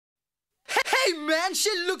Hey man, she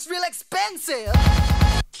looks real expensive.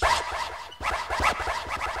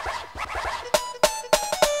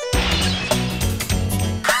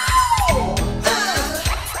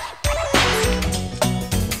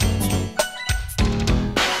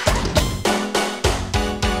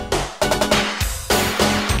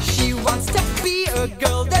 She wants to be a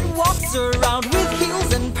girl that walks around with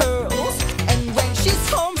heels and pearls. And when she's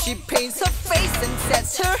home, she paints her face and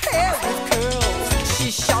sets her hair with curls.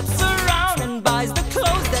 She shops around and buys the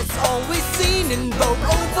clothes that's always seen in Vogue.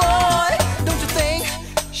 Oh boy, don't you think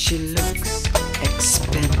She looks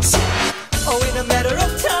expensive. oh, in a matter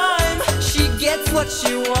of time, she gets what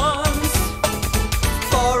she wants.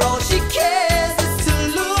 For all she cares is to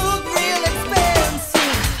look real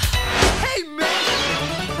expensive. Hey man,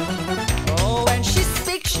 Oh, when she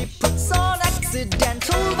speaks, she puts on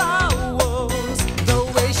accidental vowels. The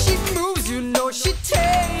way she moves, you know she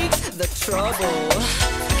takes the trouble.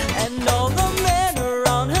 And all the men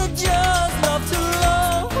around her just love to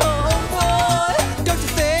roll. Oh boy, don't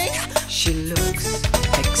you think she looks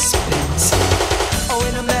expensive. oh,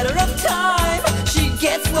 in a matter of time, she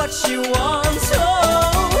gets what she wants.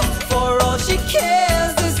 Oh, for all she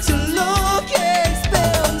cares is to look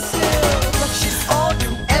expensive. She's all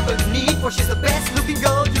you ever need, for she's the best looking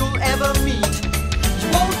girl you'll ever meet. You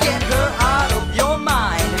won't get her out of your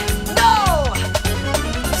mind. No!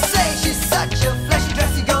 Say she's such a flashy,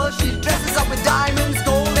 dressy girl. She dresses up with diamonds,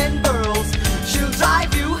 gold and pearls. She'll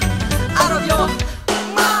drive you out of your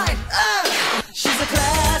mind. She's a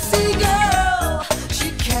classy girl. She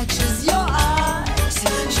catches your eyes.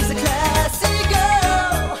 She's a classy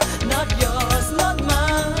girl, not yours, not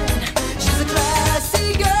mine. She's a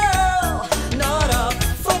classy girl, not up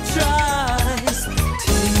for tries.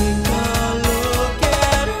 Take a look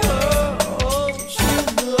at her, oh, she'll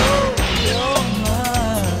blow your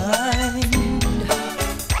mind.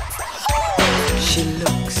 She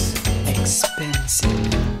looks expensive.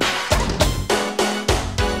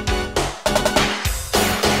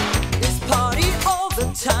 This party all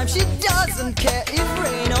the time, she doesn't care if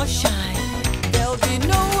rain or shine. There'll be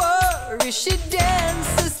no worry, she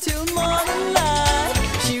dances till morning light.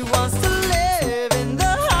 She wants to live in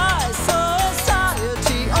the high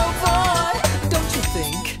society. Oh boy, don't you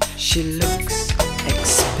think She looks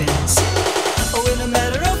expensive. oh, in a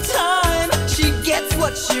matter of time, she gets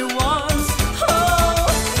what she wants. Oh,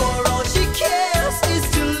 for all she cares is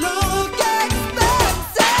to look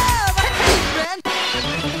expensive. Hey man,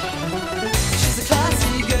 She's a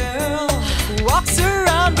classy girl who walks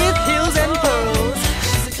around with heels and pearls.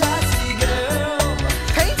 She's a classy girl,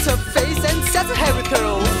 paints her face and sets her hair with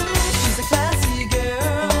curls. she's a classy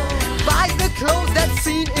girl, Buys the clothes that's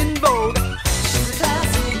seen in Vogue. she's a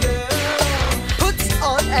classy girl, Puts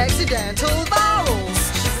on accidental vowels.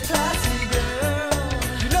 she's a classy girl.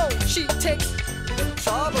 You know she takes the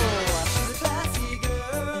trouble.